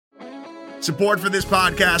Support for this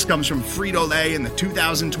podcast comes from Frito-Lay and the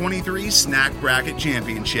 2023 Snack Bracket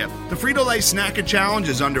Championship. The Frito-Lay Snack Challenge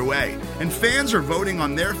is underway, and fans are voting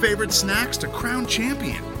on their favorite snacks to crown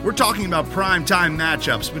champion. We're talking about prime-time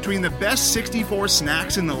matchups between the best 64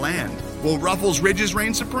 snacks in the land. Will Ruffles Ridges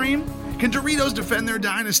reign supreme? Can Doritos defend their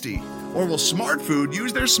dynasty? Or will Smart Food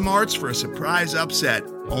use their smarts for a surprise upset?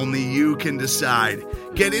 Only you can decide.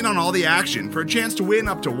 Get in on all the action for a chance to win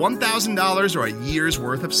up to $1,000 or a year's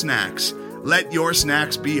worth of snacks. Let your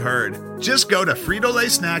snacks be heard. Just go to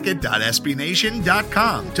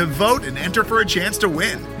fritolaysnacket.sbnation.com to vote and enter for a chance to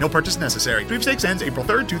win. No purchase necessary. Sweepstakes ends April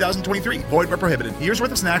 3rd, 2023. Void where prohibited. Year's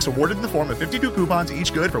worth of snacks awarded in the form of 52 coupons,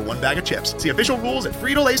 each good for one bag of chips. See official rules at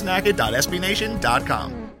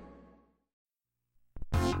fritolaysnacket.sbnation.com.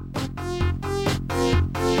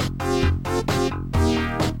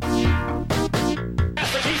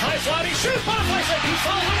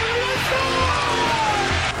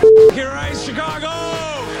 Here is Chicago!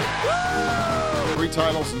 Woo! 3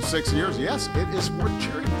 titles in 6 years. Yes, it is worth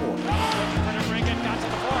cheering for. Got to the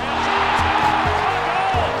forehand.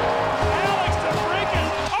 Alex DeBrincat.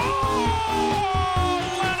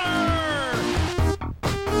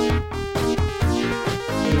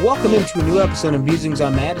 Oh, Welcome into a new episode of Musings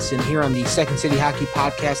on Madison here on the Second City Hockey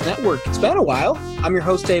Podcast Network. It's been a while. I'm your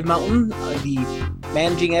host, Dave Melton, the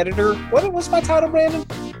managing editor. What was my title, Brandon?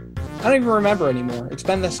 I don't even remember anymore. It's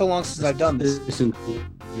been so long since I've done this. Assistant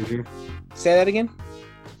manager. Say that again?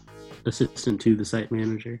 Assistant to the site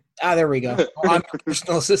manager. Ah, there we go. Oh, I'm your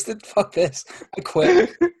personal assistant. Fuck this. I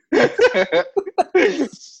quit.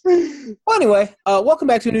 Well, anyway, welcome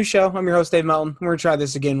back to a new show. I'm your host, Dave Melton. We're going to try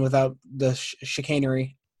this again without the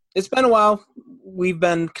chicanery. It's been a while. We've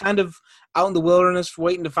been kind of out in the wilderness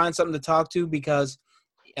waiting to find something to talk to because,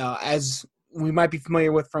 as we might be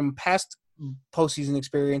familiar with from past postseason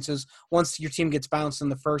experiences, once your team gets bounced in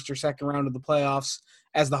the first or second round of the playoffs,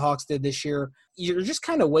 as the Hawks did this year, you're just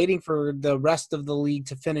kind of waiting for the rest of the league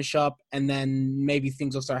to finish up, and then maybe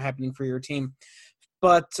things will start happening for your team.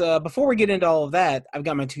 But before we get into all of that, I've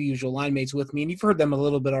got my two usual line mates with me, and you've heard them a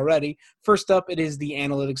little bit already. First up, it is the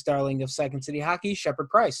analytics darling of Second City Hockey, Shepard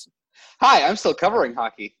Price. Hi, I'm still covering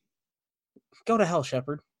hockey. Go to hell,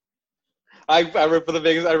 Shepard. I write for the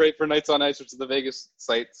Vegas. I write for Nights on Ice, which is the Vegas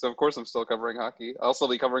site. So of course I'm still covering hockey. I'll also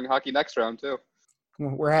be covering hockey next round too.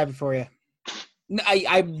 We're happy for you.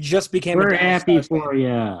 I just became. We're happy for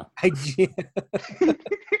you.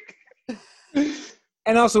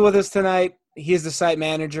 And also with us tonight, he is the site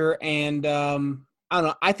manager, and I don't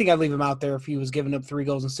know. I think I'd leave him out there if he was giving up 3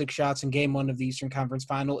 goals and 6 shots in Game 1 of the Eastern Conference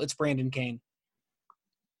Final. It's Brandon Kane.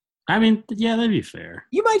 I mean, yeah, that'd be fair.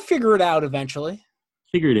 You might figure it out eventually.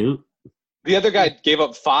 Figure it out. The other guy gave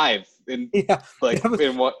up 5 in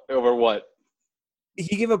in what over what?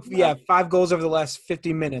 He gave up 5 goals over the last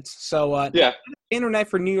 50 minutes. So internet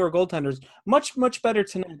for New York goaltenders much better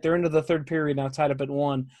tonight. They're into the third period now, tied up at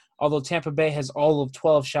 1. Although Tampa Bay has all of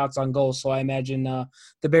 12 shots on goal, so I imagine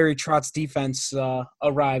the Barry Trotz defense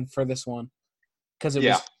arrived for this one because it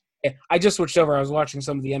was. I just switched over. I was watching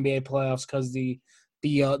some of the NBA playoffs because the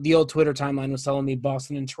old Twitter timeline was telling me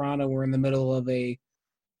Boston and Toronto were in the middle of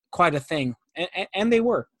quite a thing, and they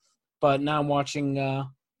were. But now I'm watching. I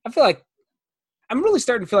feel like I'm really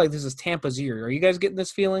starting to feel like this is Tampa's year. Are you guys getting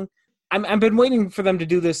this feeling? I've been waiting for them to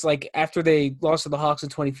do this. Like after they lost to the Hawks in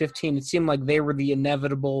 2015, it seemed like they were the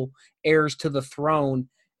inevitable heirs to the throne,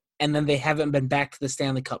 and then they haven't been back to the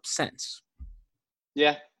Stanley Cup since.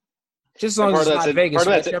 Yeah, just as long as it's not Vegas,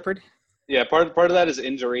 right, Shepard? Yeah, part of that is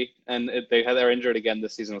injury, and they're injured again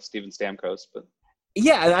this season with Steven Stamkos, but.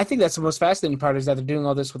 Yeah, I think that's the most fascinating part is that they're doing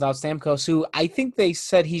all this without Stamkos, who I think they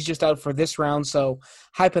said he's just out for this round. So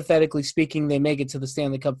hypothetically speaking, they make it to the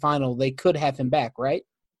Stanley Cup final. They could have him back, right?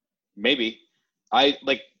 Maybe.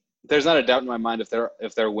 There's not a doubt in my mind if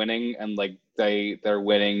they're winning and they're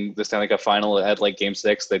winning the Stanley Cup final at Game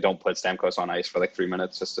 6, they don't put Stamkos on ice for 3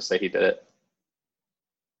 minutes just to say he did it.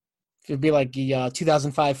 It'd be like the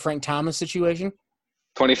 2005 Frank Thomas situation.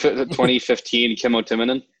 2015 Kimmo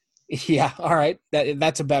Timonen. Yeah, all right.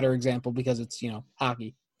 That's a better example because it's,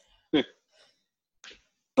 hockey.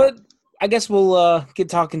 But I guess we'll get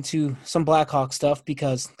talking to some Blackhawks stuff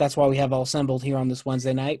because that's why we have all assembled here on this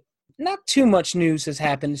Wednesday night. Not too much news has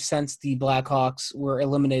happened since the Blackhawks were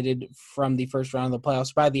eliminated from the first round of the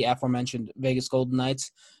playoffs by the aforementioned Vegas Golden Knights.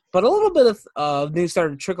 But a little bit of news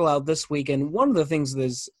started to trickle out this week, and one of the things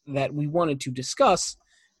that we wanted to discuss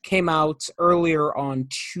came out earlier on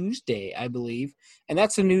Tuesday, I believe, and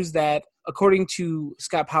that's the news that, according to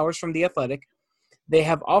Scott Powers from The Athletic, they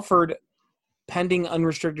have offered pending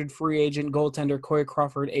unrestricted free agent goaltender Corey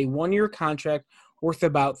Crawford a 1-year contract worth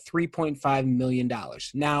about $3.5 million.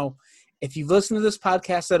 Now, if you've listened to this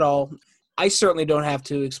podcast at all, I certainly don't have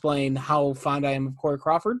to explain how fond I am of Corey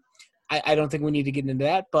Crawford. I don't think we need to get into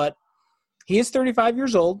that, but he is 35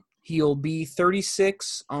 years old. He'll be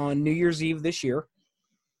 36 on New Year's Eve this year.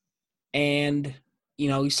 And,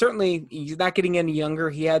 he's not getting any younger.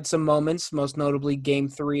 He had some moments, most notably Game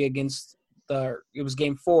 4 against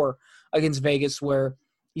Vegas, where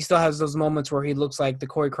he still has those moments where he looks like the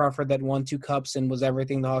Corey Crawford that won 2 cups and was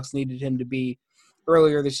everything the Hawks needed him to be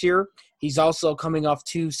earlier this year. He's also coming off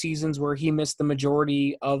 2 seasons where he missed the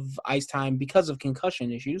majority of ice time because of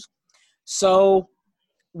concussion issues. So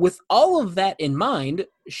with all of that in mind,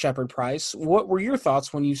 Shepard Price, what were your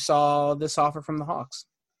thoughts when you saw this offer from the Hawks?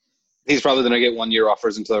 He's probably going to get 1 year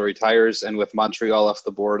offers until he retires. And with Montreal off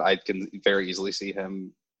the board, I can very easily see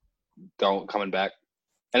him coming back.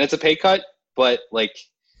 And it's a pay cut, but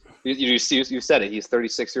you said it. He's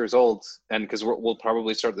 36 years old, and because we'll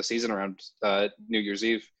probably start the season around New Year's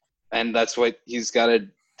Eve, and that's what he's got to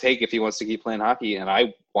take if he wants to keep playing hockey. And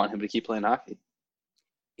I want him to keep playing hockey.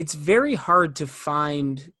 It's very hard to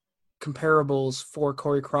find comparables for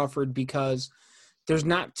Corey Crawford because there's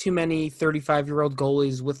not too many 35-year-old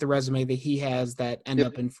goalies with the resume that he has that end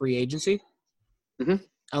up in free agency. Mm-hmm.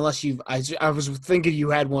 Unless I was thinking you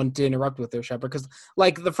had one to interrupt with there, Shepard, because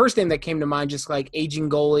the first name that came to mind, just aging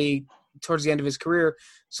goalie towards the end of his career.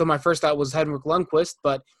 So my first thought was Henrik Lundqvist,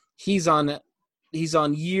 but he's on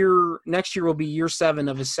next year will be year 7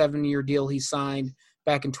 of his 7-year deal he signed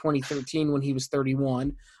back in 2013 when he was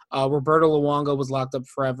 31. Roberto Luongo was locked up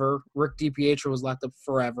forever. Rick DiPietro was locked up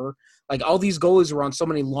forever. All these goalies were on so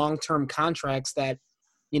many long-term contracts that,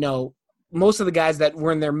 most of the guys that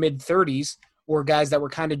were in their mid-30s were guys that were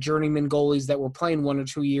kind of journeyman goalies that were playing 1 or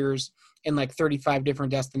 2 years in 35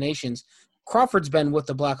 different destinations. Crawford's been with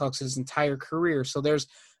the Blackhawks his entire career, so there's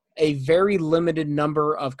a very limited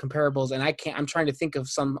number of comparables, and I'm trying to think of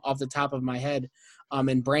some off the top of my head.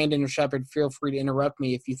 And Brandon or Shepard, feel free to interrupt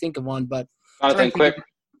me if you think of one. But Jonathan Quick.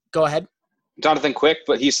 Go ahead. Jonathan Quick,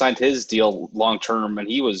 but he signed his deal long term, and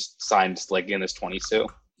he was signed in his 20s too.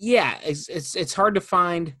 Yeah, it's hard to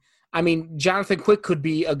find. I mean, Jonathan Quick could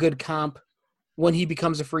be a good comp when he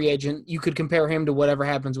becomes a free agent. You could compare him to whatever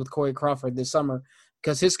happens with Corey Crawford this summer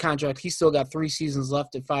because his contract, he's still got 3 seasons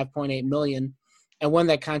left at $5.8 million. And when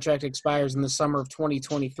that contract expires in the summer of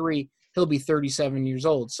 2023, he'll be 37 years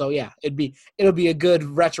old. So, yeah, it'll be a good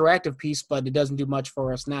retroactive piece, but it doesn't do much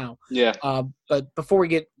for us now. Yeah. But before we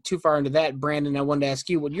get too far into that, Brandon, I wanted to ask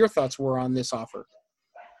you what your thoughts were on this offer.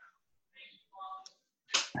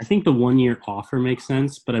 I think the 1-year offer makes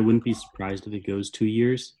sense, but I wouldn't be surprised if it goes 2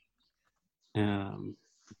 years.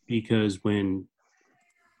 Because when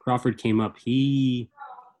Crawford came up, he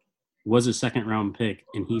was a second-round pick,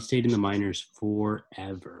 and he stayed in the minors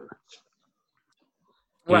forever.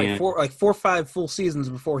 Right, and, 4 or 5 full seasons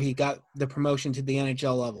before he got the promotion to the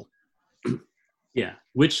NHL level. Yeah,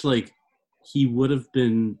 which, he would have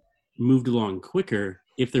been moved along quicker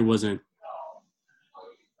if there wasn't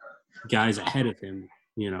guys ahead of him,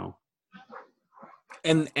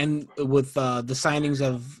 And with the signings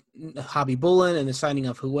of Hobby Bullen and the signing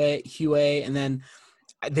of Huey, and then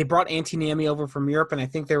they brought Antiniemi over from Europe, and I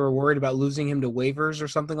think they were worried about losing him to waivers or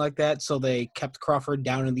something like that, so they kept Crawford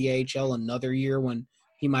down in the AHL another year when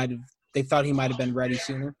they thought he might have been ready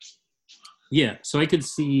sooner. Yeah, so I could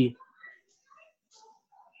see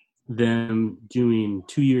them doing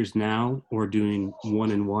 2 years now or doing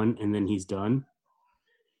 1 and 1 and then he's done,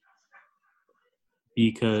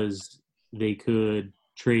 because they could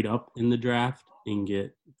trade up in the draft and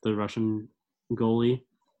get the Russian goalie,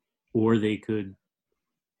 or they could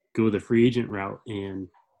go the free agent route and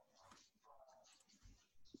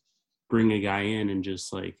bring a guy in and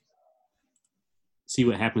just see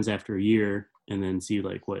what happens after a year and then see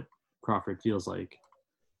what Crawford feels like.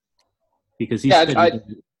 Because he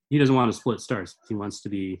doesn't want to split starts. He wants to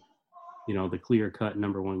be, the clear-cut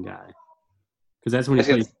number 1 guy. Because that's when he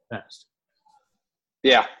plays best.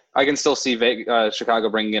 Yeah, I can still see Chicago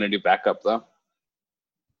bringing in a new backup, though.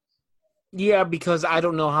 Yeah, because I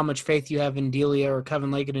don't know how much faith you have in Delia or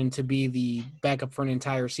Kevin Lakeinen to be the backup for an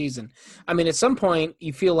entire season. I mean, at some point,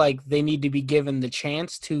 you feel like they need to be given the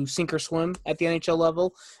chance to sink or swim at the NHL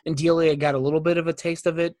level, and Delia got a little bit of a taste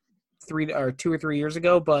of it 2 or 3 years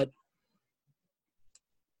ago, but,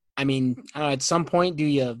 I mean, at some point, do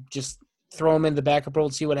you just throw him in the backup role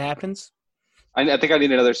and see what happens? I think I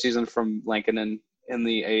need another season from Lankinen in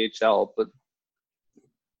the AHL, but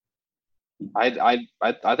I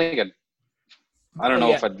think I don't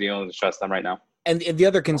know if I'd be able to trust them right now. And the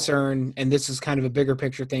other concern, and this is kind of a bigger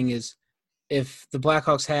picture thing, is if the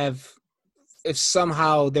Blackhawks if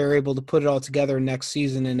somehow they're able to put it all together next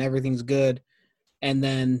season and everything's good, and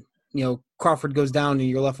then Crawford goes down and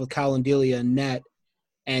you're left with Colin Delia in net,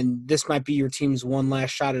 and this might be your team's one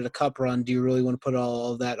last shot at a cup run. Do you really want to put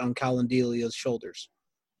all of that on Colin Delia's shoulders?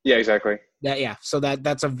 Yeah, exactly. So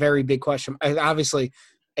that's a very big question. Obviously,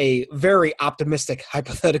 a very optimistic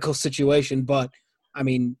hypothetical situation, but I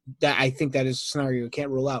mean, I think that is a scenario you can't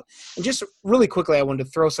rule out. And just really quickly, I wanted to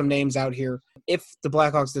throw some names out here. If the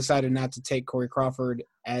Blackhawks decided not to take Corey Crawford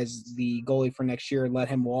as the goalie for next year and let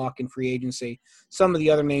him walk in free agency, some of the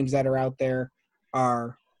other names that are out there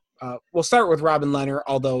are we'll start with Robin Lehner,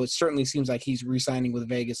 although it certainly seems like he's re-signing with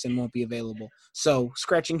Vegas and won't be available. So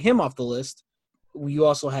scratching him off the list, you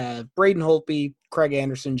also have Braden Holtby, Craig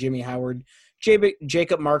Anderson, Jimmy Howard,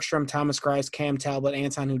 Jacob Markstrom, Thomas Greiss, Cam Talbot,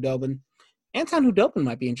 Anton Hudobin. Anton Hudobin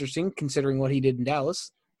might be interesting considering what he did in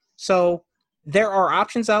Dallas. So there are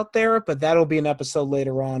options out there, but that'll be an episode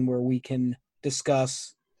later on where we can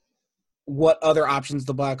discuss what other options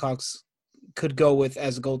the Blackhawks could go with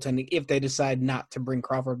as a goaltending if they decide not to bring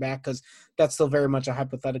Crawford back, because that's still very much a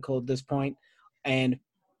hypothetical at this point. And,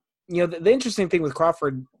 the interesting thing with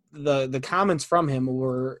Crawford, the comments from him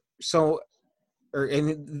were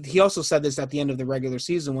and he also said this at the end of the regular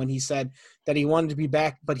season when he said that he wanted to be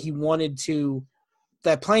back, but he wanted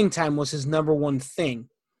that playing time was his number one thing.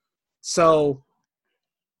 So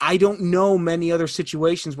I don't know many other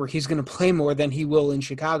situations where he's going to play more than he will in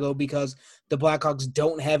Chicago because the Blackhawks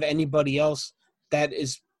don't have anybody else that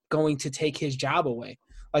is going to take his job away.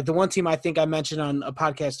 Like the one team I think I mentioned on a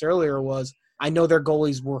podcast earlier was, I know their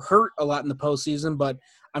goalies were hurt a lot in the postseason, but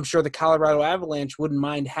I'm sure the Colorado Avalanche wouldn't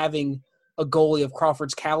mind having a goalie of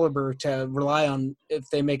Crawford's caliber to rely on if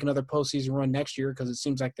they make another postseason run next year, because it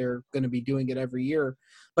seems like they're going to be doing it every year.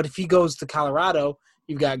 But if he goes to Colorado,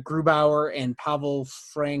 you've got Grubauer and Pavel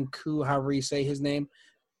Francouz, however you say his name.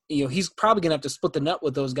 He's probably going to have to split the nut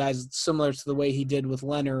with those guys, similar to the way he did with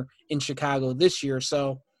Lehner in Chicago this year.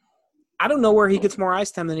 So I don't know where he gets more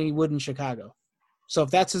ice time than he would in Chicago. So if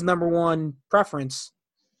that's his number one preference,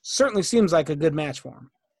 certainly seems like a good match for him.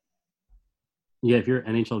 Yeah, if you're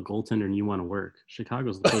an NHL goaltender and you want to work,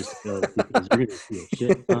 Chicago's the place to go because you're going to see a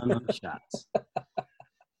shit ton of shots.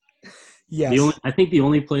 Yes. I think the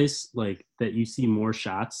only place like that you see more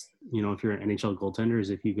shots, if you're an NHL goaltender, is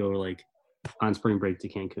if you go like on spring break to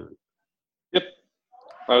Cancun. Yep.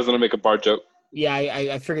 I was going to make a bar joke. Yeah,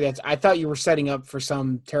 I figured I thought you were setting up for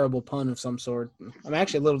some terrible pun of some sort. I'm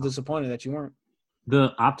actually a little disappointed that you weren't.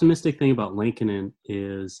 The optimistic thing about Lankinen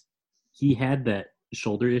is he had that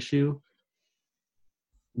shoulder issue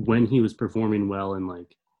when he was performing well in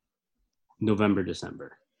like November,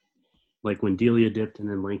 December, like when Delia dipped and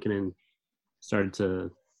then Lankinen started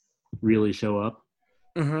to really show up.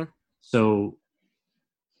 Mm-hmm. So,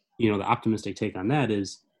 the optimistic take on that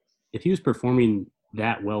is if he was performing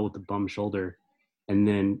that well with the bum shoulder and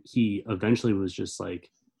then he eventually was just like,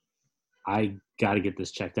 I got to get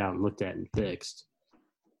this checked out and looked at and fixed.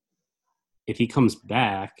 If he comes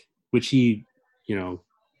back, which he,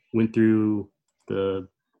 went through the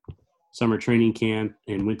summer training camp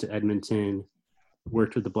and went to Edmonton,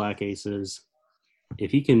 worked with the Black Aces.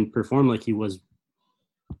 If he can perform like he was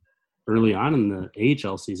early on in the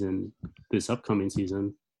AHL season, this upcoming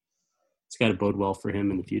season, it's got to bode well for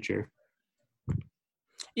him in the future.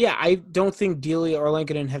 Yeah, I don't think Delia or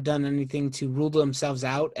Lankinen have done anything to rule themselves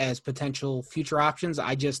out as potential future options.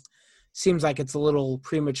 I just seems like it's a little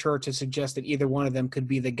premature to suggest that either one of them could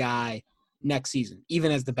be the guy next season,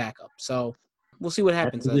 even as the backup. So we'll see what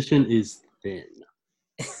happens. That position is thin.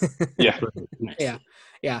 Yeah.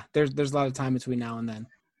 Yeah. There's a lot of time between now and then.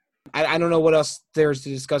 I don't know what else there's to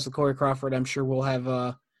discuss with Corey Crawford. I'm sure we'll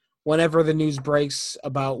have whenever the news breaks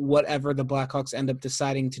about whatever the Blackhawks end up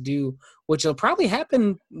deciding to do, which will probably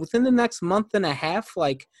happen within the next month and a half.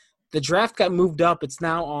 Like the draft got moved up. It's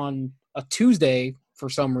now on a Tuesday for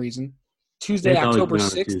some reason. Tuesday, October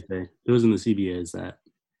 6th. It was in the CBA, is that?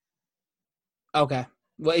 Okay.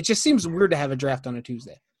 Well, it just seems weird to have a draft on a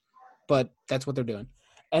Tuesday, but that's what they're doing.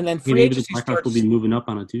 And then free agency the Blackhawks will be moving up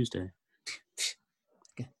on a Tuesday.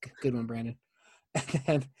 Good one, Brandon.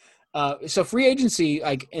 And, so free agency,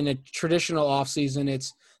 like in a traditional offseason,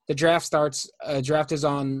 it's the draft starts. Draft is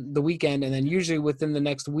on the weekend, and then usually within the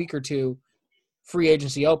next week or two, free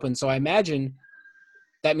agency opens. So I imagine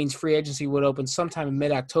that means free agency would open sometime in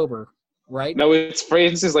mid-October, right? No, it's free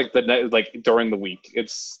agency is like during the week.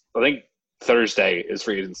 It's I think Thursday is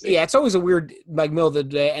free agency. Yeah, it's always a weird middle of the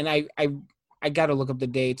day, and I got to look up the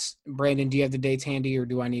dates. Brandon, do you have the dates handy, or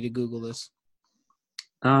do I need to Google this?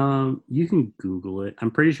 You can Google it.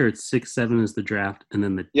 I'm pretty sure it's 6-7 is the draft, and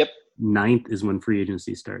then the 9th is when free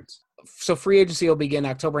agency starts. So free agency will begin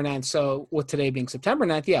October 9th. So with today being September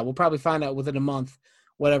 9th, yeah, we'll probably find out within a month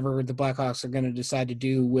whatever the Blackhawks are going to decide to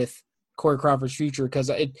do with Corey Crawford's future,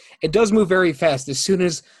 because it does move very fast. As soon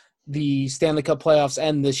as the Stanley Cup playoffs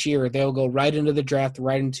end this year, they'll go right into the draft,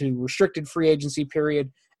 right into restricted free agency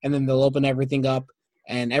period, and then they'll open everything up,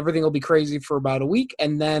 and everything will be crazy for about a week,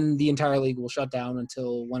 and then the entire league will shut down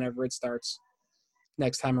until whenever it starts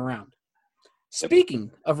next time around.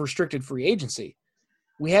 Speaking of restricted free agency,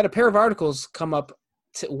 we had a pair of articles come up,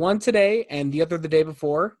 one today and the other the day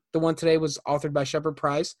before. The one today was authored by Shepard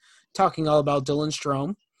Price, talking all about Dylan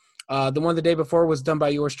Strome. The one the day before was done by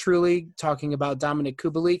yours truly, talking about Dominik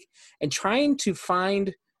Kubalik and trying to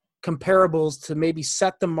find comparables to maybe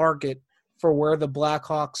set the market for where the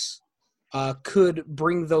Blackhawks could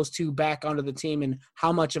bring those two back onto the team and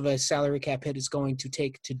how much of a salary cap hit is going to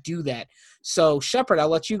take to do that. So, Shepard, I'll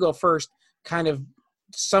let you go first, kind of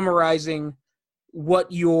summarizing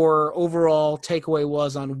what your overall takeaway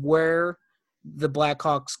was on where the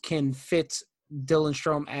Blackhawks can fit Dylan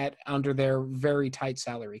Strome at under their very tight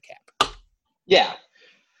salary cap. Yeah.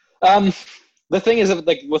 The thing is,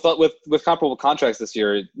 like with comparable contracts this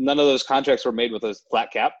year, none of those contracts were made with a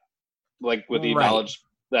flat cap, like with the knowledge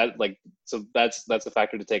that, like, so that's a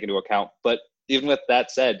factor to take into account. But even with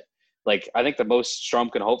that said, like, I think the most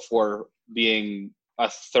Strome can hope for being a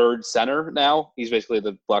third center now. He's basically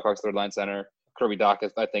the Blackhawks third line center. Kirby Dach,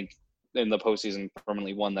 I think, in the postseason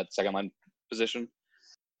permanently won that second line position,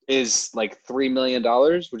 is like $3 million,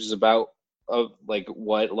 which is about like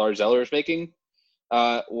what Lars Eller is making,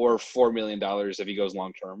 or $4 million if he goes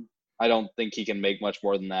long term. I don't think he can make much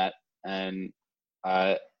more than that, and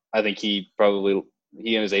I think he and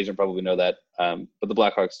his agent probably know that. But the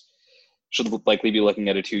Blackhawks should likely be looking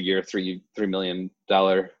at a 2-year, $3 million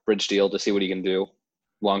bridge deal to see what he can do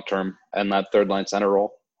long term and that third line center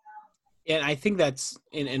role. And I think that's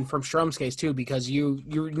and from Strome's case too, because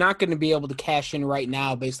you're not going to be able to cash in right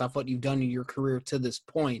now based off what you've done in your career to this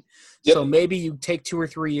point. Yep. So maybe you take 2 or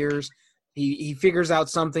 3 years, he figures out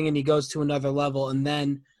something and he goes to another level, and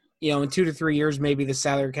then, you know, in 2 to 3 years maybe the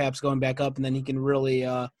salary cap's going back up, and then he can really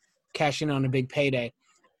cash in on a big payday.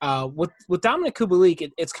 With Dominik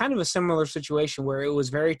Kubalik, it's kind of a similar situation where it was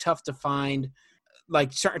very tough to find.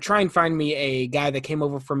 Like, try and find me a guy that came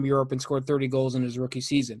over from Europe and scored 30 goals in his rookie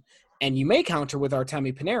season. And you may counter with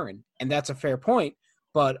Artemi Panarin, and that's a fair point.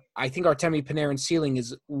 But I think Artemi Panarin's ceiling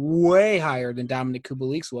is way higher than Dominik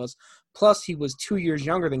Kubalik's was. Plus, he was 2 years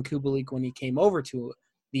younger than Kubalik when he came over to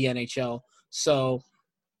the NHL. So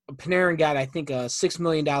Panarin got, I think, a $6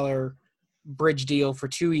 million bridge deal for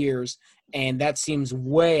 2 years, and that seems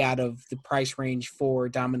way out of the price range for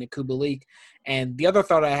Dominik Kubalik. And the other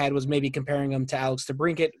thought I had was maybe comparing him to Alex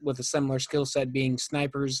DeBrincat with a similar skill set, being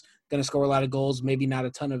snipers, going to score a lot of goals, maybe not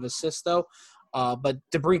a ton of assists though. But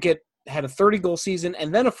DeBrincat had a 30-goal season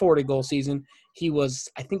and then a 40-goal season. He was,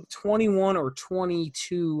 I think, 21 or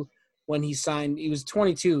 22 when he signed. He was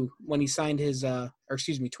 22 when he signed his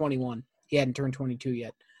 21. He hadn't turned 22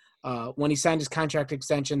 yet. When he signed his contract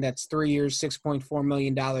extension, that's 3 years, $6.4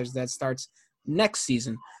 million. That starts next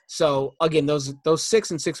season. So again, those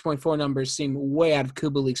 6 and 6.4 numbers seem way out of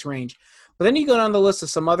Kubalik's range. But then you go down the list of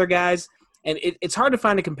some other guys, and it's hard to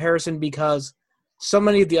find a comparison because so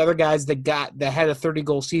many of the other guys that had a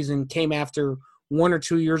 30-goal season came after 1 or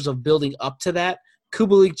 2 years of building up to that.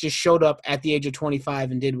 Kubalik just showed up at the age of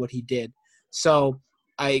 25 and did what he did. So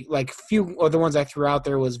I like few of the ones I threw out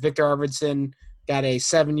there was Victor Arvidsson got a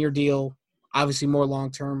 7-year deal, obviously more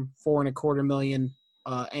long-term, $4.25 million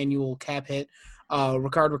annual cap hit.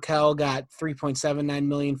 Rickard Rakell got $3.79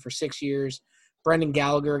 million for 6 years. Brendan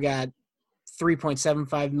Gallagher got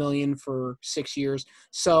 $3.75 million for 6 years.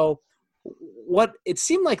 So what it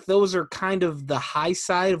seemed like those are kind of the high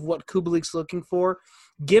side of what Kubalik's looking for,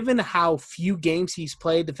 given how few games he's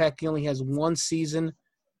played, the fact he only has one season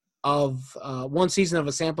of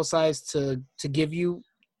a sample size to give you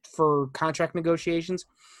for contract negotiations.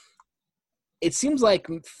 It seems like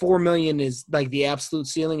 $4 million is like the absolute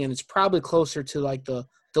ceiling, and it's probably closer to like the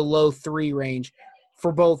low 3 range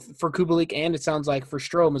for Kubalik, and it sounds like for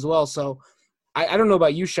Strome as well. So I don't know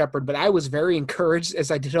about you, Shepard, but I was very encouraged as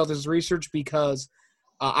I did all this research because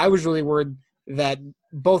I was really worried that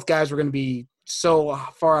both guys were going to be so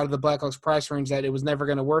far out of the Blackhawks price range that it was never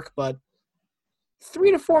going to work. But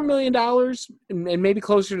 $3 to $4 million and maybe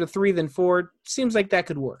closer to 3 than 4 seems like that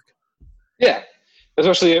could work. Yeah.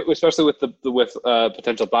 Especially with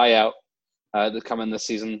potential buyout that's coming this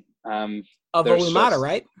season. Of Olimata,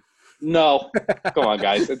 right? No, come on,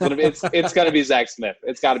 guys. It's gonna be Zach Smith.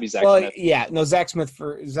 It's got to be Zach Smith. Yeah, no, Zach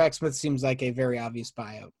Smith seems like a very obvious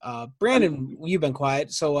buyout. Brandon, you've been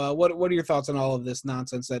quiet, so what are your thoughts on all of this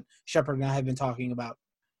nonsense that Shepard and I have been talking about?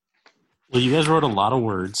 Well, you guys wrote a lot of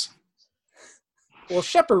words. Well,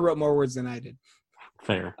 Shepard wrote more words than I did.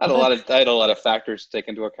 Fair. I had a lot of factors to take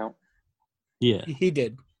into account. Yeah. He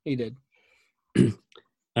did.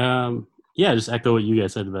 Yeah, just echo what you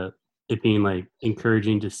guys said about it being like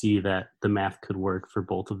encouraging to see that the math could work for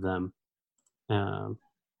both of them.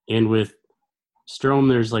 And with Strome,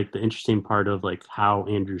 there's like the interesting part of like how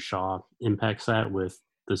Andrew Shaw impacts that with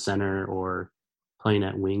the center or playing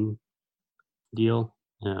at wing deal.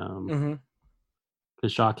 Because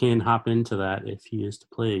Shaw can hop into that if he is to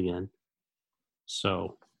play again.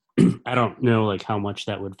 So I don't know like how much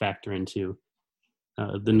that would factor into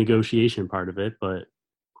the negotiation part of it, but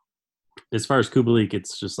as far as Kubalik,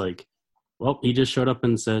 it's just like, well, he just showed up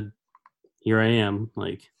and said, here I am.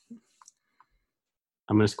 Like,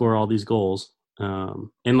 I'm going to score all these goals. And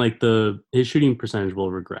like his shooting percentage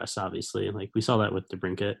will regress, obviously. Like we saw that with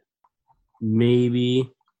DeBrincat. Maybe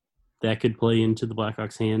that could play into the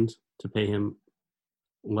Blackhawks' hand to pay him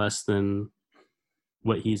less than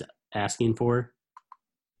what he's asking for.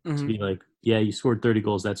 To be like, yeah, you scored 30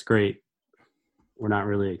 goals. That's great. We're not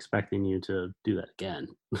really expecting you to do that again.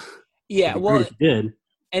 Yeah, well, you did.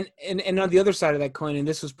 And on the other side of that coin, and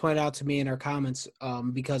this was pointed out to me in our comments,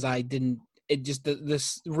 because I didn't. It just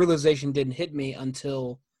this realization didn't hit me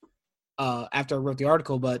until after I wrote the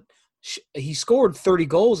article. But he scored 30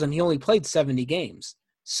 goals and he only played 70 games.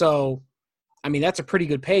 So, I mean, that's a pretty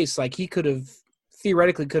good pace. Like he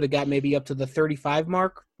theoretically could have got maybe up to the 35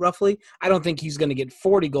 mark, roughly. I don't think he's going to get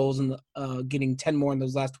 40 goals and getting 10 more in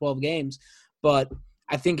those last 12 games. But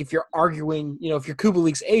I think if you're arguing, if you're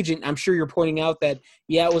Kubalik's agent, I'm sure you're pointing out that,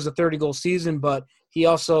 yeah, it was a 30-goal season, but he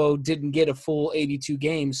also didn't get a full 82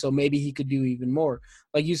 games, so maybe he could do even more.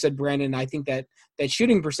 Like you said, Brandon, I think that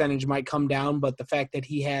shooting percentage might come down, but the fact that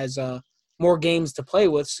he has more games to play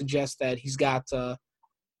with suggests that he's got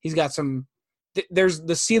some there's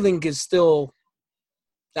the ceiling is still,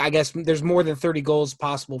 I guess there's more than 30 goals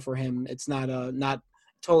possible for him. It's not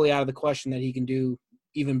totally out of the question that he can do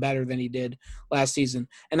even better than he did last season.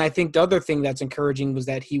 And I think the other thing that's encouraging was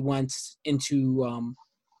that he went into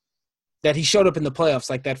that he showed up in the playoffs,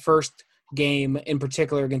 like that first game in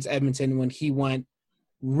particular against Edmonton when he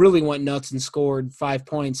really went nuts and scored 5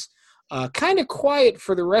 points. Kind of quiet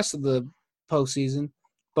for the rest of the postseason,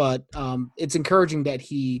 but it's encouraging that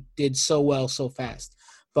he did so well so fast.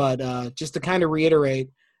 But just to kind of reiterate,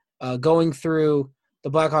 going through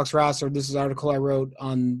the Blackhawks roster, this is an article I wrote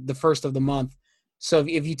on the first of the month. So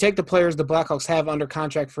if you take the players the Blackhawks have under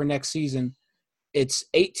contract for next season, it's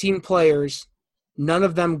 18 players, none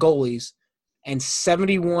of them goalies, and just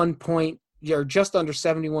under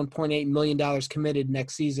 $71.8 million committed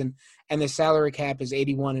next season, and the salary cap is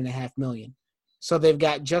 $81.5 million. So they've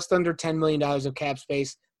got just under $10 million of cap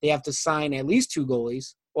space. They have to sign at least 2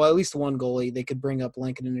 goalies, well, at least one goalie. They could bring up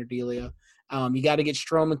Lincoln and Ardelia. You got to get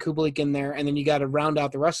Strome and Kubalik in there, and then you got to round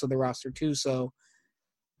out the rest of the roster too. So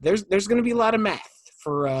there's going to be a lot of math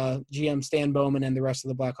for GM Stan Bowman and the rest of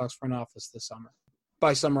the Blackhawks front office this summer.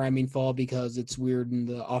 By summer, I mean fall, because it's weird in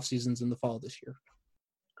the off seasons in the fall this year.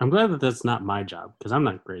 I'm glad that that's not my job because I'm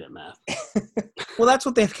not great at math. Well, that's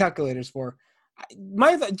what they have calculators for.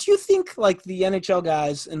 Do you think like the NHL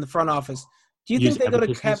guys in the front office, do you think they go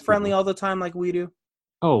to cap friendly all the time like we do?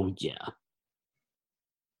 Oh, yeah.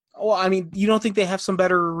 Well, I mean, you don't think they have some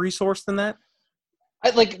better resource than that?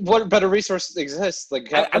 What better resource exists? Like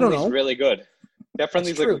cap friendly is really good. Cap friendly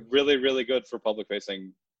is like really, really good for public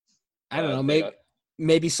facing. I don't know.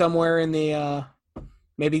 Maybe somewhere in the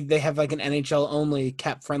maybe they have like an NHL only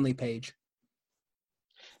cap friendly page.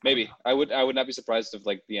 Maybe I would not be surprised if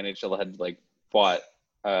like the NHL had like bought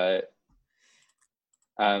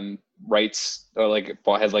rights or like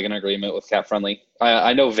had like an agreement with cap friendly.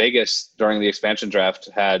 I know Vegas during the expansion draft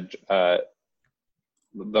had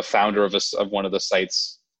the founder of one of the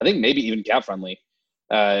sites, I think maybe even cap friendly,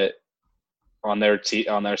 on their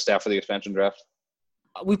staff for the expansion draft.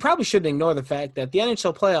 We probably shouldn't ignore the fact that the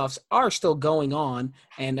NHL playoffs are still going on.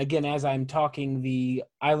 And again, as I'm talking, the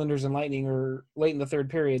Islanders and Lightning are late in the third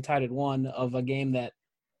period, tied at 1 of a game that,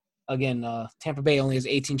 again, Tampa Bay only has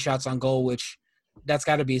 18 shots on goal, which that's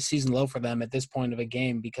got to be a season low for them at this point of a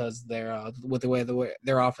game because they're with the way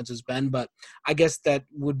their offense has been. But I guess that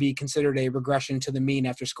would be considered a regression to the mean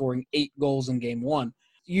after scoring 8 goals in game 1.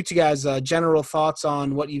 You two guys, general thoughts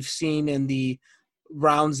on what you've seen in the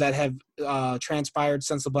rounds that have transpired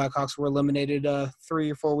since the Blackhawks were eliminated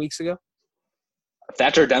 3 or 4 weeks ago?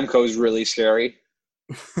 Thatcher Demko is really scary.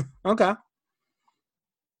 Okay.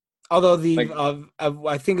 Although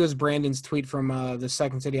I think it was Brandon's tweet from the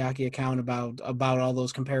Second City Hockey account about all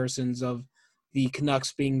those comparisons of the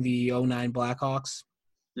Canucks being the 2009 Blackhawks.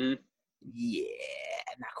 Mm. Yeah,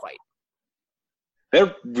 not quite.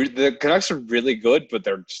 The Canucks are really good, but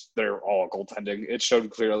they're all goaltending. It showed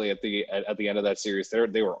clearly at the end of that series.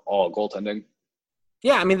 They were all goaltending.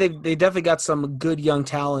 Yeah, I mean they definitely got some good young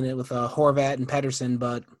talent in it with Horvat and Pettersson,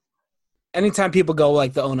 but anytime people go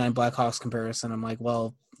like the 09 Blackhawks comparison, I'm like,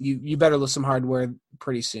 well, you better lose some hardware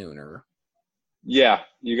pretty soon, or yeah,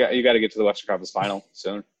 you got to get to the Western Conference Final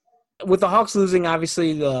soon. With the Hawks losing,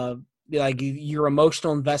 obviously your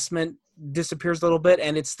emotional investment disappears a little bit,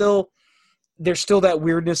 and there's still that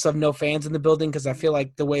weirdness of no fans in the building because I feel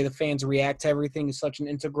like the way the fans react to everything is such an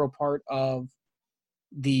integral part of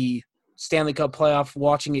the Stanley Cup playoff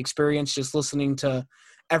watching experience, just listening to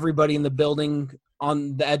everybody in the building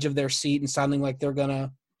on the edge of their seat and sounding like they're going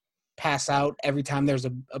to pass out every time there's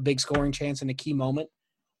a big scoring chance in a key moment.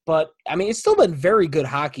 But, I mean, it's still been very good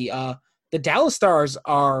hockey. The Dallas Stars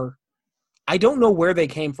are – I don't know where they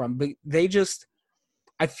came from, but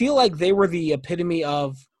I feel like they were the epitome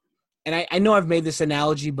of – and I know I've made this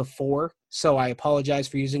analogy before, so I apologize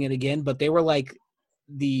for using it again, but they were like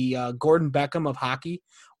the Gordon Beckham of hockey,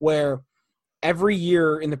 where every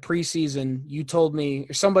year in the preseason you told me –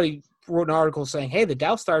 or somebody wrote an article saying, hey, the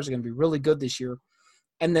Dallas Stars are going to be really good this year.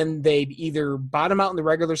 And then they'd either bottom out in the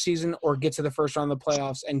regular season or get to the first round of the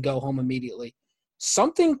playoffs and go home immediately.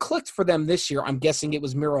 Something clicked for them this year. I'm guessing it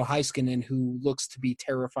was Miro Heiskanen, who looks to be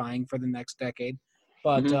terrifying for the next decade.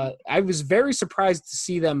 But I was very surprised to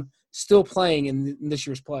see them still playing in this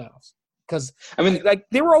year's playoffs. Because, I mean, like,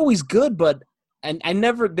 they were always good, but they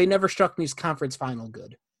never struck me as conference final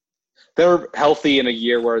good. They're healthy in a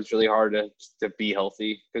year where it's really hard to be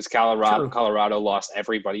healthy because Colorado lost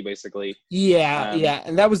everybody basically. Yeah,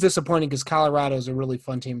 and that was disappointing because Colorado is a really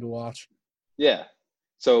fun team to watch. Yeah,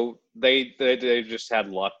 so they just had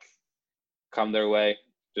luck come their way,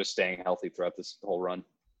 just staying healthy throughout this whole run.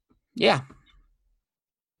 Yeah.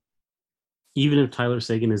 Even if Tyler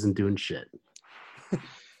Seguin isn't doing shit.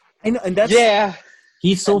 I know, and that's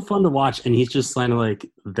he's so fun to watch, and he's just kind of like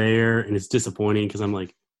there, and it's disappointing because I'm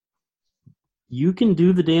like, you can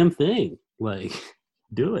do the damn thing. Like,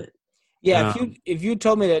 do it. Yeah, if you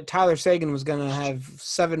told me that Tyler Seguin was going to have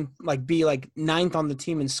be like ninth on the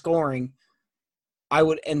team in scoring, I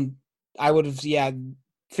would have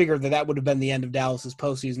figured that would have been the end of Dallas's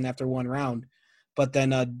postseason after one round. But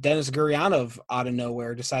then Denis Gurianov out of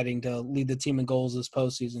nowhere deciding to lead the team in goals this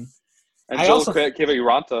postseason. And Joel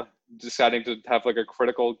Kiviranta deciding to have like a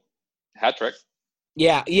critical hat trick.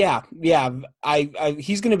 Yeah.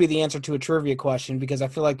 He's going to be the answer to a trivia question because I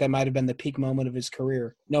feel like that might have been the peak moment of his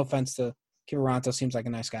career. No offense to Kiviranta, seems like a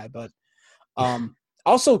nice guy, but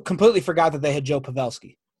also completely forgot that they had Joe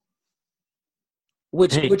Pavelski.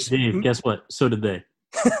 Which Dave, guess what? So did they.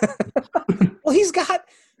 Well, he's got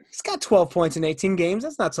 12 points in 18 games.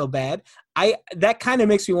 That's not so bad. That kind of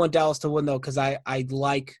makes me want Dallas to win though, because I've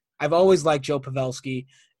always liked Joe Pavelski,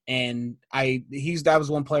 and that was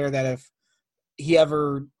one player that if he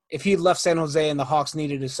had left San Jose and the Hawks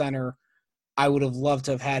needed a center, I would have loved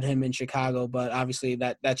to have had him in Chicago, but obviously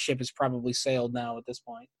that ship has probably sailed now at this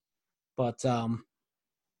point. But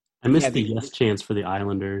I missed the yes chance for the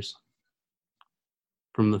Islanders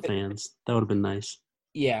from the fans. That would have been nice.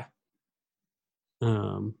 Yeah.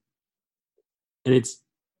 And it's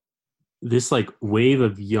this like wave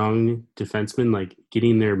of young defensemen like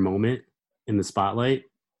getting their moment in the spotlight.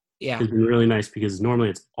 Yeah. Has been really nice because normally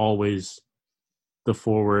it's always the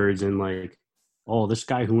forwards and like, oh, this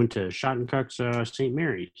guy who went to Shattenkirk's St.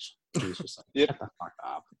 Mary's. He's just like, shut the fuck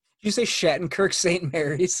up. Did you say Shattenkirk St.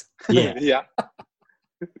 Mary's? Yeah. Yeah.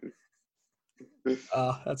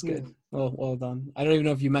 That's good. Well done. I don't even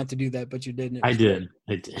know if you meant to do that, but you didn't. I did.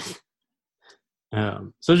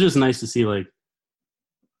 So it's just nice to see like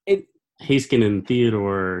Haskin and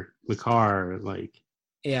Theodore Makar, like,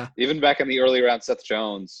 yeah. Even back in the early round, Seth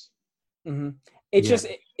Jones. Mm-hmm.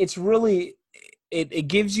 It's really it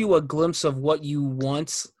gives you a glimpse of what you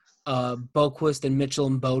want Boquist and Mitchell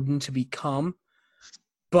and Bowden to become,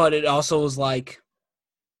 but it also is like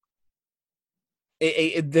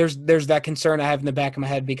there's that concern I have in the back of my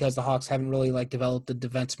head because the Hawks haven't really like developed a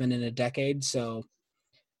defenseman in a decade, so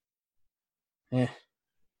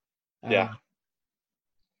yeah.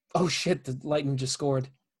 Oh shit! The Lightning just scored.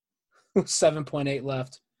 7.8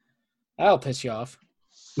 left. That'll piss you off.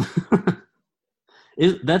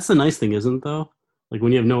 That's the nice thing, isn't it, though? Like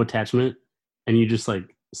when you have no attachment and you just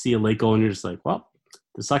like see a late goal and you're just like, well,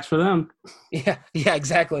 this sucks for them. Yeah,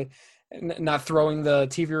 exactly. Not throwing the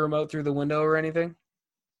TV remote through the window or anything.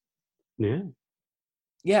 Yeah.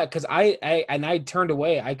 Yeah, because I turned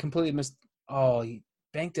away. I completely missed. Oh, he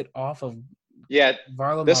banked it off of. Yeah,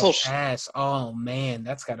 Varlamov's ass. Oh man,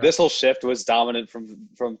 that's got. This whole shift was dominant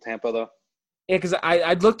from Tampa, though. Yeah, because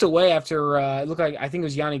I looked away after it looked like I think it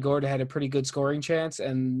was Yanni Gorda had a pretty good scoring chance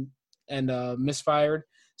and misfired.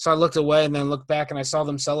 So I looked away and then looked back and I saw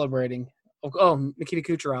them celebrating. Oh, Nikita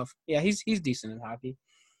Kucherov. Yeah, he's decent in hockey.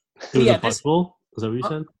 It was a butt goal? Is that what you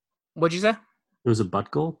said? What'd you say? It was a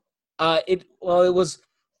butt goal? It was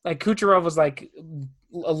like Kucherov was like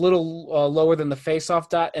a little lower than the faceoff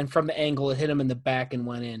dot, and from the angle it hit him in the back and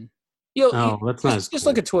went in. That's nice. Just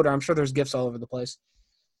look at Twitter. I'm sure there's GIFs all over the place.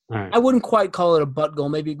 All right. I wouldn't quite call it a butt goal,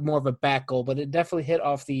 maybe more of a back goal, but it definitely hit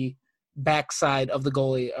off the backside of the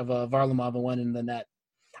goalie of Varlamov and went in the net.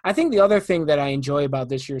 I think the other thing that I enjoy about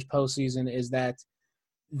this year's postseason is that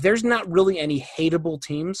there's not really any hateable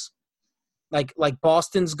teams. Like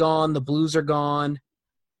Boston's gone, the Blues are gone.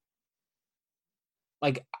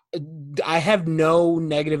 Like I have no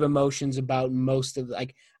negative emotions about most of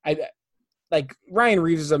Ryan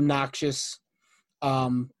Reeves is obnoxious.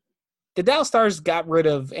 The Dallas Stars got rid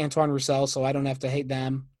of Antoine Roussel, so I don't have to hate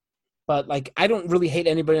them. But I don't really hate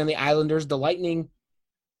anybody on the Islanders. The Lightning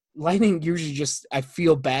usually just I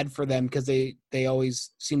feel bad for them because they always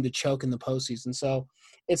seem to choke in the postseason. So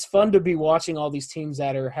it's fun to be watching all these teams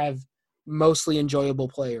that have mostly enjoyable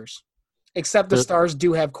players. Except the Stars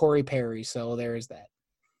do have Corey Perry, so there is that.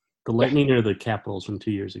 The Lightning are the Capitals from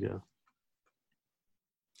 2 years ago.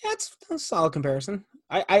 Yeah, it's a solid comparison.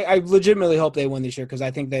 I legitimately hope they win this year because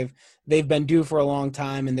I think they've been due for a long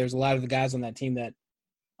time, and there's a lot of the guys on that team that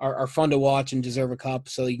are fun to watch and deserve a cup,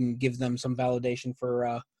 so you can give them some validation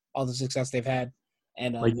for all the success they've had.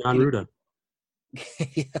 And like Jan Ruda.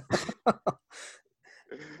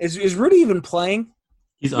 Is Rudy even playing?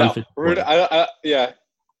 He's unfit. Ruda, yeah.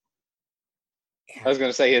 I was going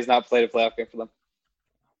to say he has not played a playoff game for them.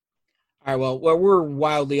 All right, well, we're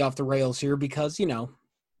wildly off the rails here because,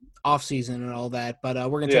 off season and all that. But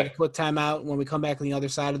we're going to take a quick time out. When we come back on the other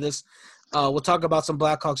side of this, we'll talk about some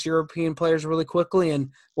Blackhawks European players really quickly. And,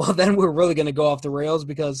 well, then we're really going to go off the rails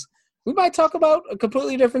because we might talk about a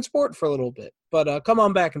completely different sport for a little bit. But come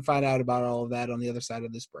on back and find out about all of that on the other side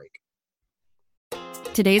of this break.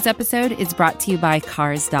 Today's episode is brought to you by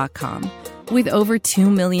Cars.com. With over 2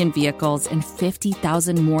 million vehicles and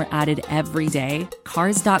 50,000 more added every day,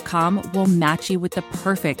 Cars.com will match you with the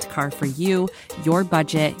perfect car for you, your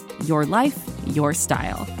budget, your life, your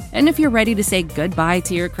style. And if you're ready to say goodbye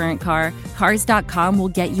to your current car, Cars.com will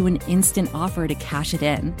get you an instant offer to cash it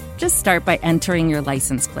in. Just start by entering your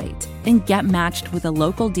license plate and get matched with a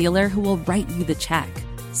local dealer who will write you the check.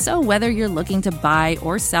 So whether you're looking to buy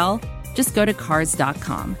or sell, just go to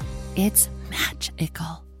Cars.com. It's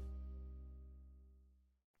magical.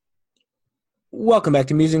 Welcome back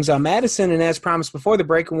to Musings on Madison, and as promised before the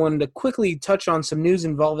break, I wanted to quickly touch on some news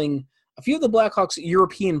involving a few of the Blackhawks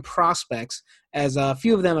European prospects, as a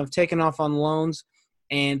few of them have taken off on loans,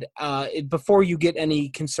 and before you get any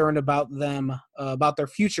concern about them, about their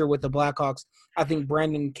future with the Blackhawks, I think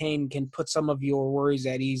Brandon Kane can put some of your worries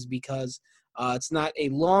at ease because it's not a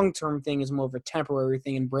long-term thing, it's more of a temporary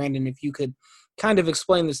thing, and Brandon, if you could kind of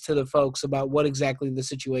explain this to the folks about what exactly the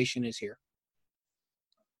situation is here.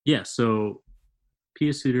 Yeah, so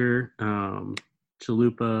Pia Suter,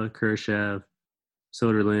 Chalupa, Khrushchev,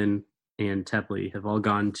 Soderlin, and Tepley have all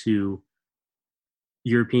gone to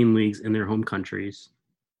European leagues in their home countries,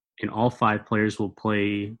 and all 5 players will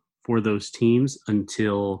play for those teams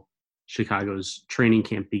until Chicago's training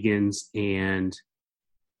camp begins, and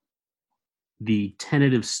the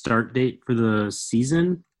tentative start date for the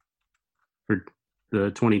season, for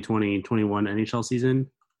the 2020-21 NHL season,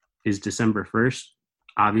 is December 1st.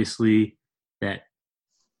 Obviously, that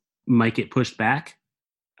might get pushed back,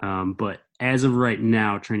 but as of right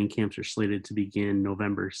now, training camps are slated to begin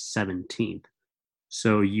November 17th.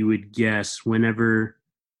 So you would guess whenever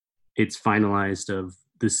it's finalized of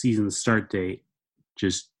the season start date,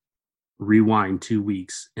 just rewind 2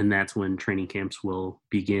 weeks, and that's when training camps will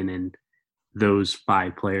begin, and those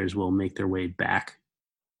 5 players will make their way back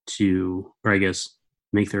to, or I guess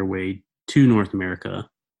make their way to North America,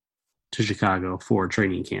 to Chicago for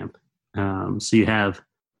training camp. So you have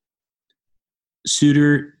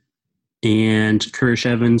Suter and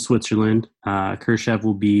Khrushchev in Switzerland. Khrushchev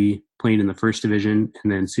will be playing in the first division,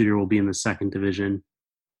 and then Suter will be in the second division.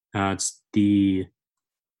 It's the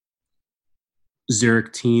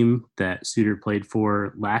Zurich team that Suter played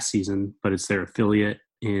for last season, but it's their affiliate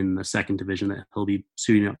in the second division that he'll be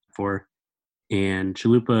suiting up for. And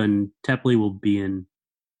Chalupa and Tepley will be in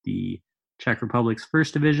the Czech Republic's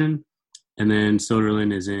first division, and then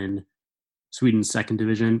Soderlin is in Sweden's second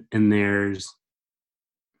division, and there's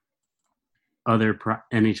other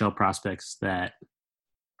NHL prospects that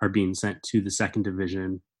are being sent to the second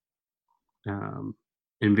division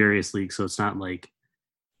in various leagues. So it's not like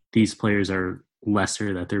these players are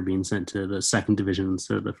lesser, that they're being sent to the second division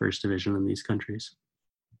instead of the first division in these countries.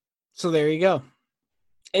 So there you go.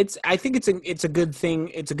 I think it's a good thing.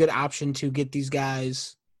 It's a good option to get these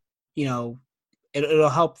guys, it'll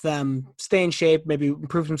help them stay in shape, maybe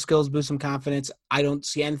improve some skills, boost some confidence. I don't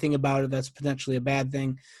see anything about it that's potentially a bad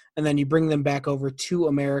thing. And then you bring them back over to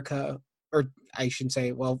America, or I shouldn't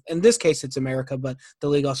say, well, in this case it's America, but the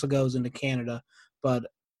league also goes into Canada. But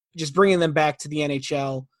just bringing them back to the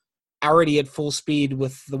NHL already at full speed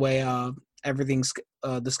with the way everything's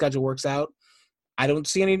the schedule works out, I don't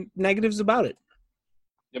see any negatives about it.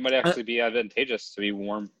 It might actually be advantageous to be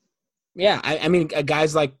warm. Yeah, I mean,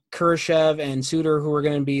 guys like Kurashev and Suter who are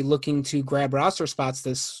going to be looking to grab roster spots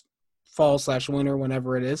this fall/winter,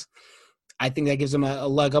 whenever it is, I think that gives them a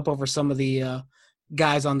leg up over some of the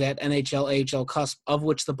guys on that NHL, AHL cusp, of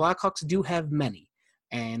which the Blackhawks do have many.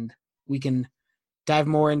 And we can dive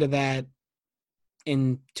more into that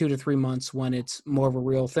in 2 to 3 months when it's more of a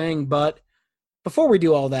real thing. But before we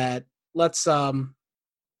do all that, let's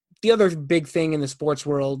the other big thing in the sports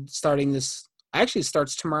world starting this actually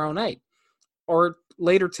starts tomorrow night or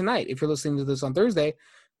later tonight. If you're listening to this on Thursday,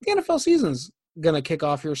 the NFL season's going to kick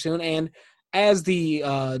off here soon. And as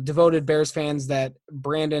the devoted Bears fans that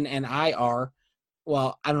Brandon and I are,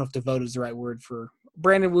 well, I don't know if devoted is the right word for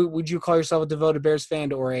Brandon. Would you call yourself a devoted Bears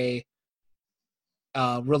fan or a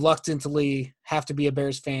reluctantly have to be a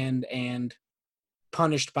Bears fan and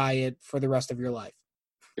punished by it for the rest of your life?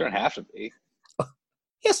 You don't have to be.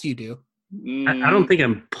 Yes, you do. I don't think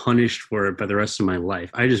I'm punished for it by the rest of my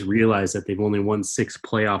life. I just realized that they've only won 6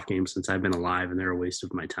 playoff games since I've been alive, and they're a waste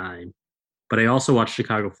of my time. But I also watch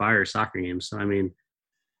Chicago Fire soccer games, so I mean,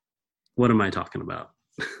 what am I talking about?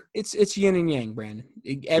 It's yin and yang, Brandon.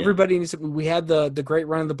 Everybody needs to, we had the great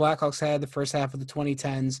run the Blackhawks had the first half of the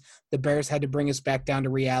 2010s. The Bears had to bring us back down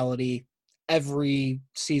to reality every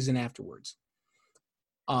season afterwards.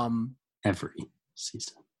 Every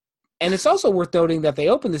season. And it's also worth noting that they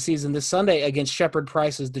opened the season this Sunday against Shepard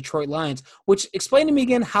Price's Detroit Lions, which, explain to me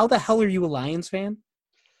again, how the hell are you a Lions fan?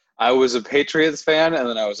 I was a Patriots fan, and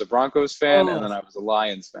then I was a Broncos fan, and then I was a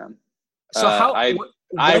Lions fan. So I'm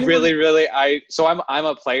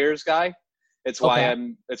a players guy. It's why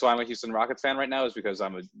I'm a Houston Rockets fan right now, is because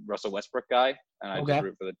I'm a Russell Westbrook guy, and I just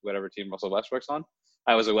root for whatever team Russell Westbrook's on.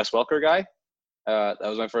 I was a Wes Welker guy. That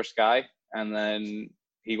was my first guy, and then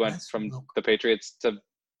he went from the Patriots to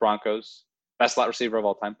Broncos, best slot receiver of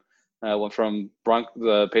all time. Went from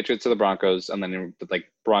the Patriots to the Broncos, and then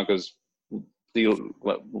Broncos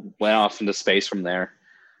went off into space from there.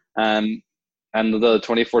 And the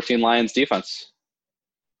 2014 Lions defense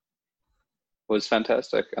was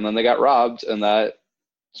fantastic. And then they got robbed, and that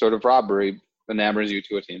sort of robbery enamors you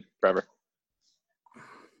to a team forever.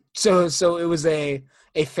 So it was a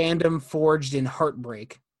fandom forged in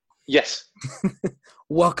heartbreak. Yes.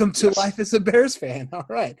 Welcome to life as a Bears fan. All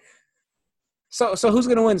right. So who's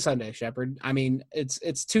going to win Sunday, Shepard? I mean,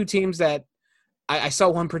 it's two teams that I saw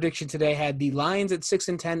one prediction today had the Lions at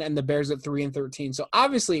 6-10 and the Bears at 3-13. So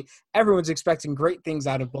obviously everyone's expecting great things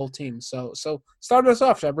out of both teams. So start us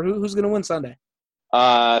off, Shepard. Who's going to win Sunday?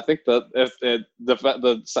 I think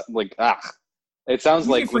it sounds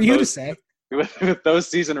like for you to say with those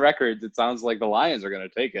season records, it sounds like the Lions are going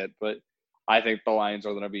to take it, but I think the Lions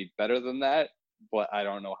are going to be better than that. But I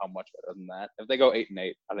don't know how much better than that. If they go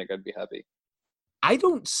 8-8, I think I'd be happy. I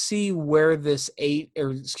don't see where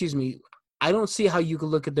I don't see how you could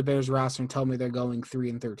look at the Bears roster and tell me they're going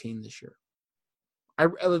 3-13 this year. I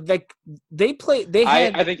think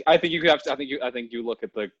you look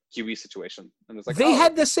at the QB situation and it's like they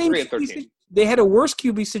had the same. They had a worse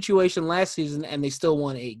QB situation last season and they still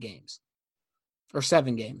won 8 games or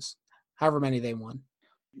 7 games, however many they won.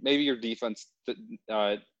 Maybe your defense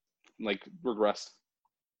regressed.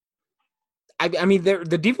 I mean,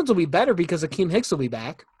 the defense will be better because Akeem Hicks will be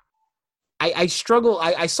back. I struggle.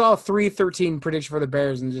 I saw a 3-13 prediction for the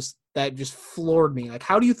Bears, and that just floored me. Like,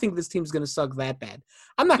 how do you think this team's going to suck that bad?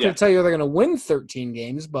 I'm not going to tell you they're going to win 13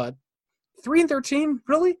 games, but 3-13,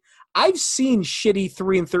 really? I've seen shitty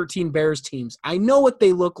 3-13 Bears teams. I know what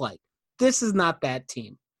they look like. This is not that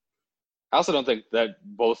team. I also don't think that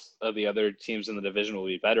both of the other teams in the division will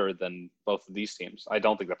be better than both of these teams. I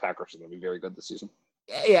don't think the Packers are going to be very good this season.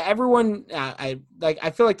 Yeah, everyone. I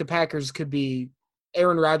feel like the Packers could be.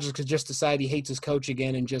 Aaron Rodgers could just decide he hates his coach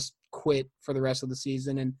again and just quit for the rest of the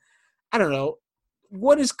season. And I don't know,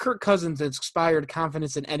 what is Kirk Cousins' inspired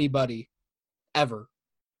confidence in anybody ever?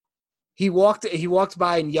 He walked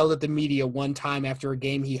by and yelled at the media one time after a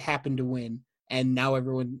game he happened to win, and now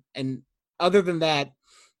everyone. And other than that,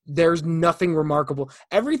 There's nothing remarkable.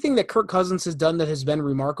 Everything that Kirk Cousins has done that has been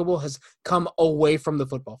remarkable has come away from the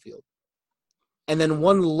football field. And then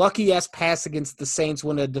one lucky-ass pass against the Saints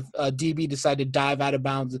when a DB decided to dive out of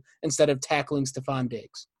bounds instead of tackling Stephon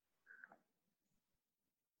Diggs.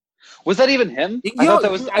 Was that even him? I thought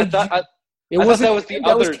that was. I thought that was the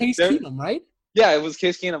other. Was Case Keenum, right? Yeah, it was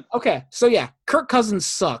Case Keenum. Okay, so yeah, Kirk Cousins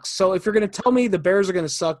sucks. So if you're going to tell me the Bears are going to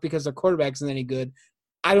suck because their quarterback isn't any good,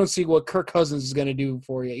 I don't see what Kirk Cousins is going to do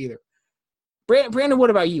for you either. Brandon, what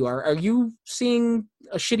about you? Are you seeing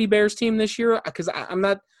a shitty Bears team this year? Because I'm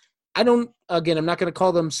not. I'm not going to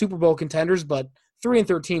call them Super Bowl contenders, but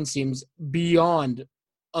 3-13 seems beyond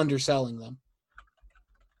underselling them.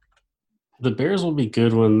 The Bears will be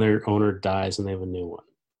good when their owner dies and they have a new one.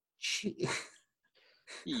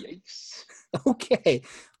 Yikes. Okay.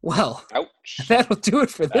 Well, ouch. That'll do it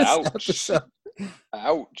for this episode.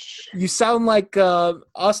 Ouch. You sound like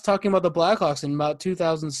us talking about the Blackhawks in about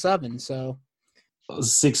 2007. So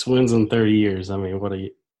 6 wins in 30 years. I mean, what are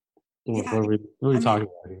we talking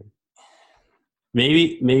about here?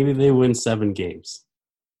 Maybe they win 7 games.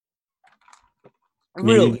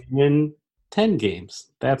 Really? Maybe they win 10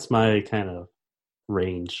 games. That's my kind of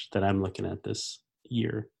range that I'm looking at this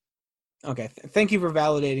year. Okay. Thank you for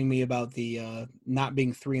validating me about the not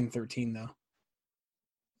being 3-13 though.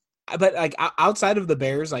 But like outside of the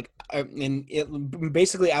Bears,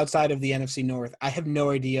 basically outside of the NFC North, I have no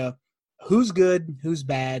idea who's good, who's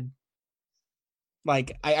bad.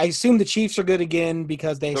 Like I assume the Chiefs are good again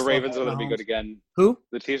because the Ravens are going to be good again. Who?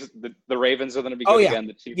 The Chiefs, the Ravens are going to be good again.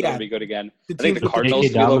 The Chiefs are going to be good again. I think the Cardinals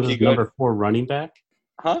J.K. Dobbins is number 4 running back.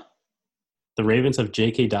 Huh? The Ravens have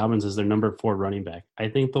J.K. Dobbins as their number 4 running back. I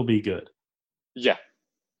think they'll be good. Yeah.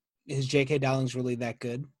 Is J.K. Dobbins really that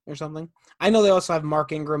good or something? I know they also have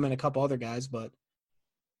Mark Ingram and a couple other guys, but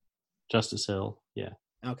Justice Hill, yeah.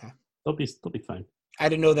 Okay. They'll be fine. I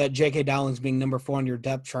didn't know that J.K. Dobbins being number 4 on your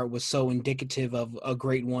depth chart was so indicative of a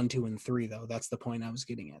great 1, 2, and 3, though. That's the point I was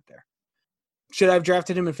getting at there. Should I have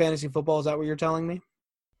drafted him in fantasy football? Is that what you're telling me?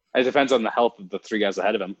 It depends on the health of the 3 guys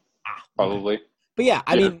ahead of him, probably. Okay. But yeah,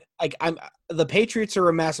 I mean, the Patriots are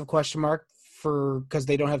a massive question mark because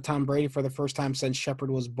they don't have Tom Brady for the first time since Shepard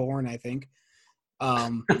was born, I think. I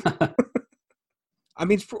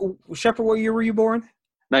mean, Shepard, what year were you born?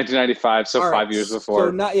 1995, so right. 5 years before.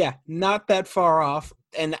 So not that far off.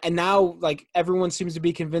 And now, like, everyone seems to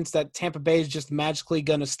be convinced that Tampa Bay is just magically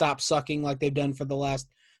going to stop sucking like they've done for the last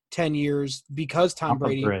 10 years because Tom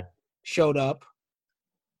Brady showed up.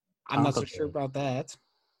 I'm not so sure about that.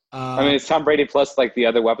 I mean, it's Tom Brady plus, like, the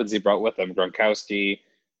other weapons he brought with him. Gronkowski.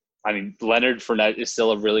 I mean, Leonard Fournette is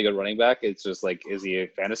still a really good running back. It's just, like, is he a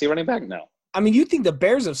fantasy running back? No. I mean, you think the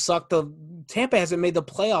Bears have sucked. Tampa hasn't made the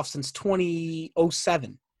playoffs since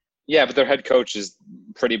 2007. Yeah, but their head coach is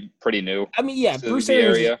pretty new. I mean, yeah, Bruce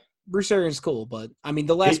Arians is cool, but I mean,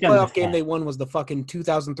 the last playoff game they won was the fucking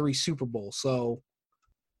 2003 Super Bowl. So,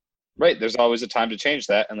 right, there's always a time to change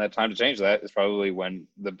that, and that time to change that is probably when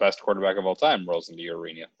the best quarterback of all time rolls into your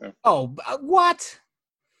arena. Yeah. Oh, what?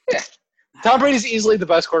 Yeah, Tom Brady's easily the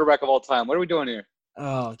best quarterback of all time. What are we doing here?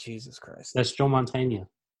 Oh, Jesus Christ! That's Joe Montana.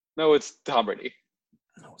 No, it's Tom Brady.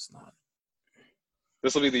 No, it's not.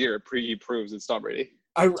 This will be the year he proves it's Tom Brady.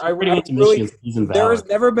 I really, there has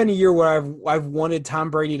never been a year where I've wanted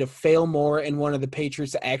Tom Brady to fail more and wanted the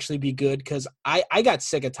Patriots to actually be good because I got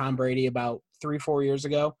sick of Tom Brady about 3-4 years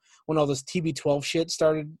ago when all this TB12 shit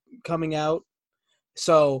started coming out.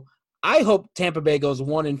 So I hope Tampa Bay goes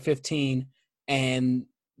 1-15 and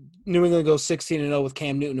New England goes 16-0 with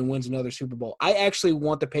Cam Newton and wins another Super Bowl. I actually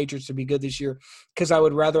want the Patriots to be good this year because I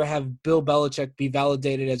would rather have Bill Belichick be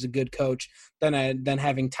validated as a good coach than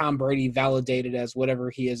having Tom Brady validated as whatever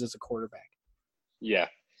he is as a quarterback. Yeah,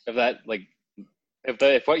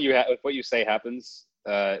 if what you say happens,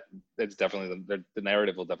 it's definitely the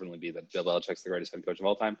narrative will definitely be that Bill Belichick's the greatest head coach of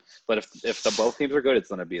all time. But if the both teams are good, it's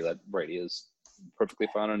going to be that Brady is perfectly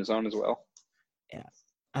fine on his own as well. Yeah.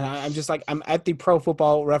 And I'm at the Pro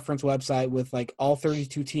Football Reference website with like all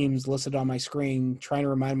 32 teams listed on my screen, trying to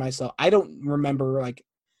remind myself. I don't remember,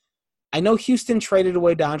 I know Houston traded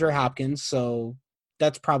away DeAndre Hopkins, so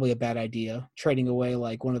that's probably a bad idea, trading away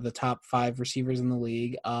like one of the top 5 receivers in the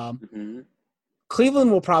league.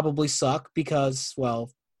 Cleveland will probably suck because,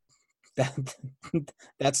 well,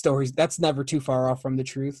 that's never too far off from the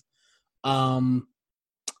truth. Are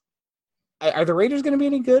the Raiders going to be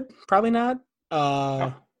any good? Probably not.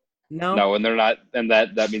 No, and they're not, and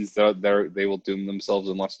that means they will doom themselves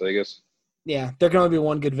in Las Vegas. Yeah, there can only be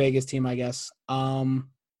one good Vegas team, I guess. The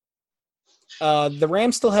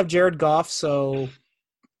Rams still have Jared Goff, so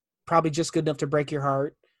probably just good enough to break your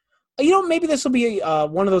heart. Maybe this will be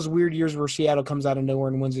one of those weird years where Seattle comes out of nowhere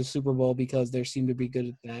and wins the Super Bowl because they seem to be good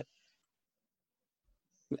at that.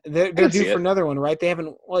 They're due for another one, right? They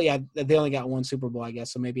haven't. Well, yeah, they only got one Super Bowl, I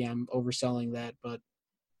guess. So maybe I'm overselling that, but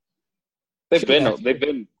they've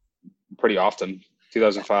been pretty often.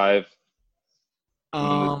 2005,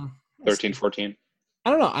 13, 14. I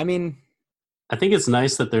don't know. I mean, I think it's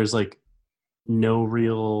nice that there's like no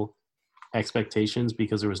real expectations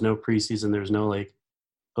because there was no preseason. There was no like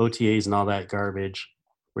OTAs and all that garbage.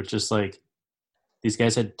 Where it's just like these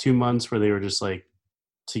guys had 2 months where they were just like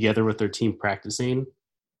together with their team practicing.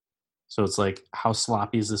 So it's like, how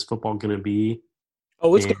sloppy is this football going to be?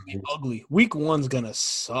 Oh, it's going to be ugly. Week 1's going to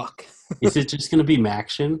suck. Is it just going to be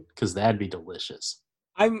Maction? Because that'd be delicious.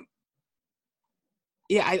 I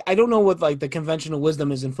don't know what like the conventional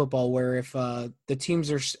wisdom is in football where if the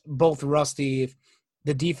teams are both rusty, if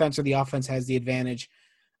the defense or the offense has the advantage.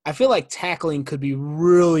 I feel like tackling could be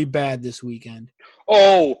really bad this weekend.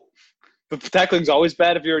 Oh, the tackling's always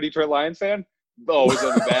bad if you're a Detroit Lions fan? Oh, it's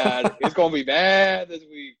going to be bad. It's going to be bad this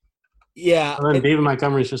week. Yeah. And then David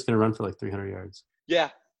Montgomery's just going to run for like 300 yards. Yeah.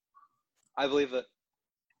 I believe it.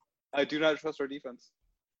 I do not trust our defense.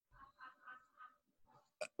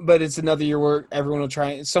 But it's another year where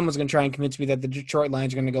someone's going to try and convince me that the Detroit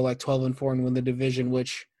Lions are going to go like 12-4 and win the division,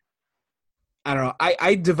 which I don't know.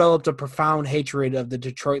 I developed a profound hatred of the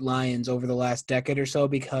Detroit Lions over the last decade or so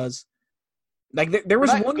because like there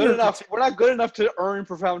was one year. We're not good enough to earn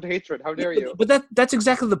profound hatred. How dare you? But that's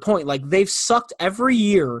exactly the point. Like they've sucked every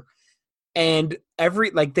year. And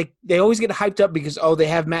they always get hyped up because, they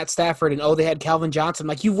have Matt Stafford and, they had Calvin Johnson.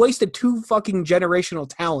 Like, you've wasted 2 fucking generational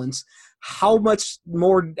talents. How much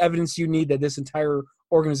more evidence do you need that this entire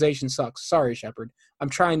organization sucks? Sorry, Shepard. I'm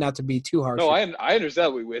trying not to be too harsh. No, I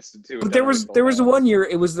understand we wasted 2. But there was one year,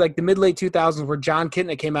 it was like the mid-late 2000s where John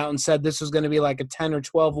Kitna came out and said this was going to be like a 10 or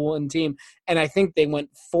 12-1 team. And I think they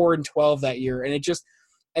went 4-12 that year. And it just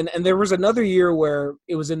 – and there was another year where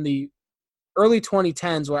it was in the – early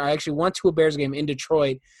 2010s where I actually went to a Bears game in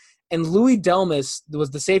Detroit, and Louis Delmas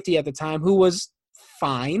was the safety at the time who was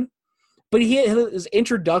fine, but his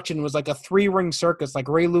introduction was like a 3-ring circus like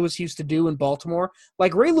Ray Lewis used to do in Baltimore.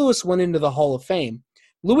 Like Ray Lewis went into the Hall of Fame.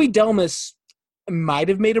 Louis Delmas might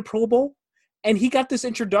have made a Pro Bowl, and he got this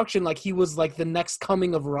introduction like he was like the next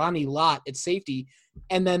coming of Ronnie Lott at safety,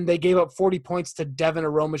 and then they gave up 40 points to Devin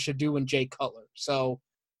Aroma-Shadu and Jay Cutler. So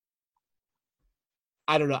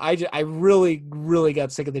I don't know. I really, really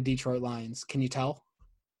got sick of the Detroit Lions. Can you tell?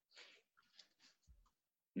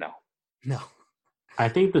 No. I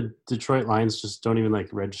think the Detroit Lions just don't even like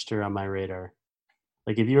register on my radar.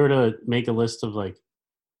 Like if you were to make a list of like,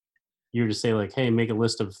 you were to say like, hey, make a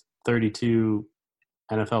list of 32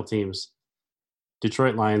 NFL teams,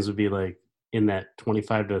 Detroit Lions would be like in that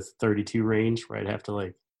 25 to 32 range where I'd have to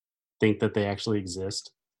like think that they actually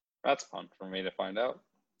exist. That's fun for me to find out.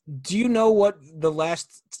 Do you know what the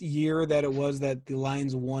last year that it was that the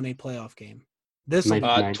Lions won a playoff game? This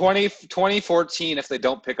 2014 if they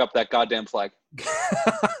don't pick up that goddamn flag.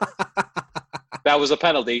 That was a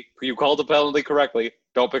penalty. You called the penalty correctly.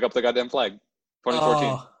 Don't pick up the goddamn flag. 2014.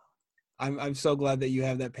 Oh, I'm so glad that you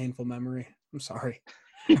have that painful memory. I'm sorry.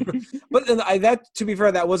 But that, to be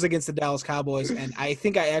fair, that was against the Dallas Cowboys, and I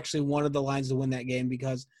think I actually wanted the Lions to win that game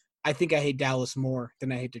because I think I hate Dallas more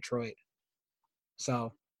than I hate Detroit.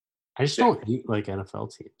 So I just don't hate like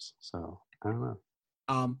NFL teams, so I don't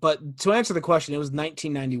know. But to answer the question, it was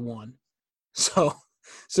 1991. So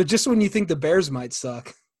just when you think the Bears might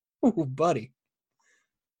suck, ooh, buddy.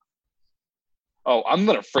 Oh, I'm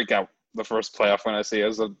gonna freak out the first playoff when I see it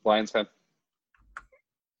as a Lions fan.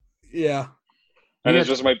 Yeah. And it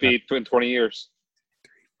just might be in 20 years.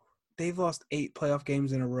 They've lost 8 playoff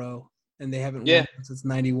games in a row, and they haven't won since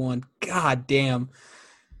 91. God damn.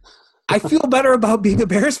 I feel better about being a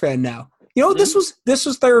Bears fan now. You know, this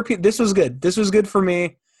was therapy. This was good. This was good for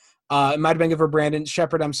me. It might have been good for Brandon.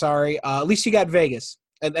 Shepard, I'm sorry. At least you got Vegas.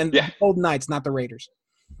 And the Golden Knights, not the Raiders.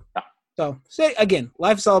 So, again,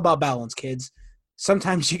 life's all about balance, kids.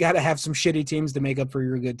 Sometimes you got to have some shitty teams to make up for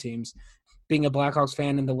your good teams. Being a Blackhawks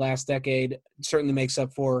fan in the last decade certainly makes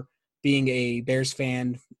up for being a Bears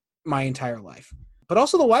fan my entire life. But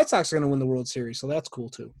also the White Sox are going to win the World Series, so that's cool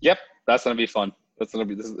too. Yep, that's going to be fun. It's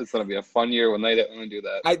gonna be a fun year when they do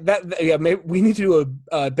that. Maybe we need to do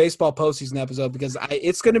a baseball postseason episode because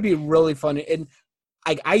it's going to be really fun. And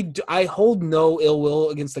I hold no ill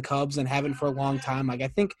will against the Cubs and haven't for a long time. Like I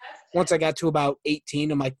think once I got to about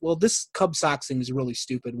 18, I'm like, well, this Cubs Sox thing is really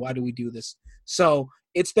stupid. Why do we do this? So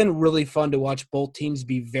it's been really fun to watch both teams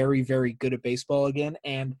be very, very good at baseball again.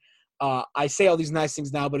 And I say all these nice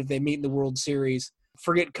things now, but if they meet in the World Series,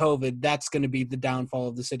 forget COVID. That's going to be the downfall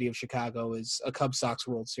of the city of Chicago is a Cubs Sox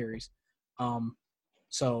World Series.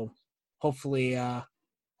 So hopefully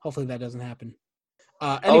that doesn't happen.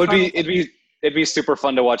 It'd be super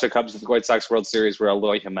fun to watch a Cubs White Sox World Series where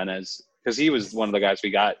Eloy Jimenez, because he was one of the guys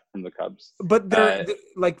we got from the Cubs. But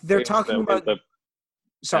they're talking about.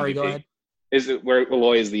 Sorry, MVP. Go ahead. Is it where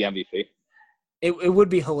Eloy is the MVP? It would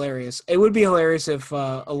be hilarious. It would be hilarious if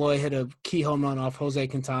Eloy hit a key home run off Jose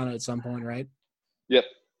Quintana at some point, right? Yep,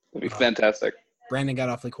 it'd be fantastic. Brandon got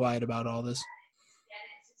awfully quiet about all this.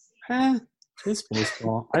 It's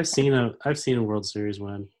baseball. I've seen a World Series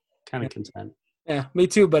win. Kind of content. Yeah, me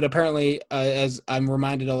too. But apparently, as I'm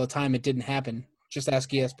reminded all the time, it didn't happen. Just ask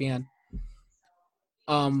ESPN.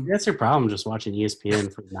 That's your problem. Just watching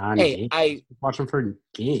ESPN for non-games. Hey, watch them for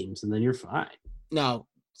games, and then you're fine. No,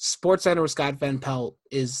 SportsCenter with Scott Van Pelt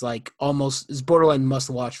is borderline must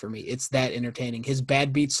watch for me. It's that entertaining. His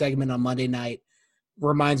Bad Beats segment on Monday night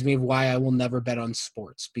reminds me of why I will never bet on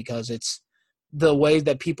sports, because it's the way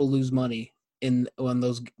that people lose money on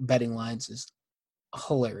those betting lines is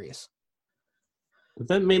hilarious. But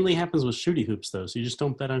that mainly happens with shooty hoops, though. So you just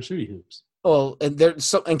don't bet on shooty hoops. Well,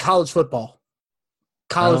 in college football.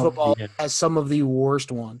 College football has some of the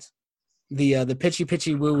worst ones. The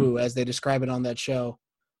pitchy woo woo, as they describe it on that show,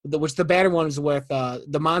 which the better one is with the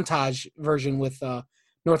montage version with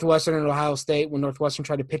Northwestern and Ohio State, when Northwestern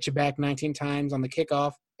tried to pitch it back 19 times on the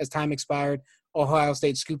kickoff as time expired. Ohio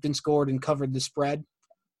State scooped and scored and covered the spread.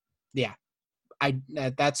 Yeah,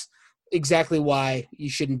 that's exactly why you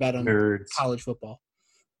shouldn't bet on college football.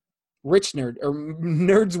 Rich nerd or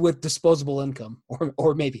nerds with disposable income,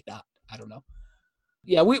 or maybe not. I don't know.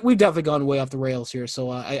 Yeah, we've definitely gone way off the rails here, so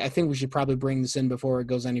I think we should probably bring this in before it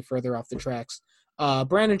goes any further off the tracks.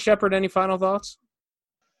 Brandon, Shepard, any final thoughts?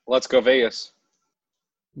 Let's go Vegas.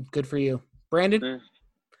 Good for you. Brandon?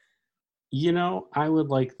 I would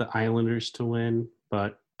like the Islanders to win,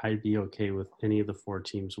 but I'd be okay with any of the 4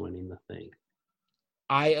 teams winning the thing.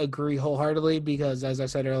 I agree wholeheartedly because, as I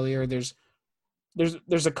said earlier, there's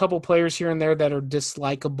a couple players here and there that are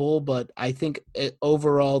dislikable, but I think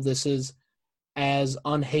overall this is as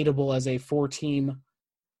unhateable as a 4-team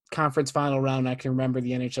conference final round I can remember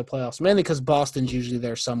the NHL playoffs, mainly because Boston's usually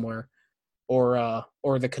there somewhere, or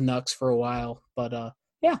the Canucks for a while. But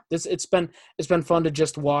yeah, it's been fun to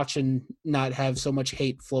just watch and not have so much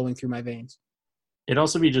hate flowing through my veins. It'd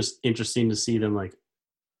also be just interesting to see them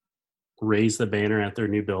raise the banner at their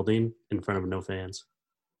new building in front of no fans.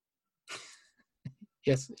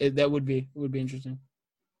 Yes, that would be interesting.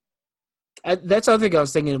 That's the other thing I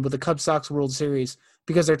was thinking with the Cubs Sox World Series,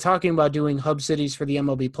 because they're talking about doing hub cities for the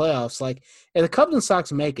MLB playoffs. If the Cubs and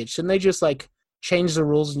Sox make it, shouldn't they just change the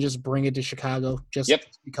rules and just bring it to Chicago just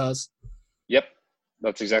because? Yep.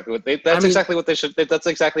 That's exactly what they should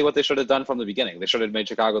have done from the beginning. They should have made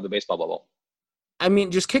Chicago the baseball bubble. I mean,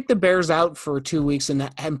 just kick the Bears out for 2 weeks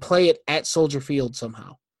and play it at Soldier Field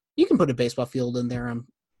somehow. You can put a baseball field in there.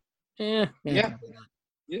 Yeah.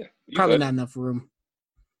 Probably not enough room.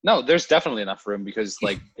 No, there's definitely enough room because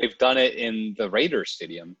they've done it in the Raiders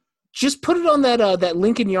Stadium. Just put it on that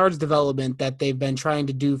Lincoln Yards development that they've been trying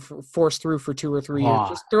to force through for 2 or 3 years.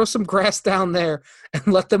 Just throw some grass down there and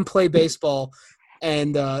let them play baseball.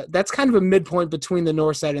 And that's kind of a midpoint between the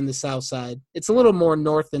north side and the south side. It's a little more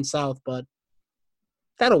north than south, but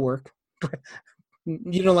that'll work.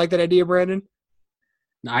 You don't like that idea, Brandon?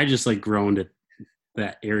 I just groaned at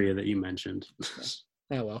that area that you mentioned.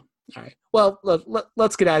 Oh, well. All right. Well,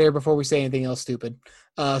 let's get out of here before we say anything else stupid.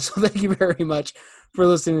 So thank you very much for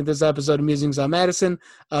listening to this episode of Musings on Madison.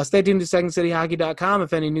 Stay tuned to SecondCityHockey.com.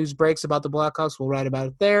 If any news breaks about the Blackhawks, we'll write about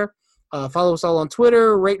it there. Follow us all on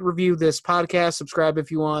Twitter. Rate and review this podcast. Subscribe if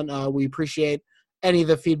you want. We appreciate any of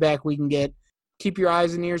the feedback we can get. Keep your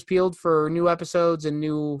eyes and ears peeled for new episodes and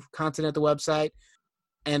new content at the website.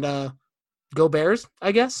 And go Bears,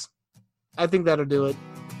 I guess. I think that'll do it.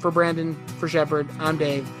 For Brandon, for Shepard, I'm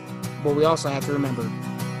Dave. But we also have to remember,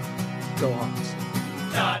 go Hawks.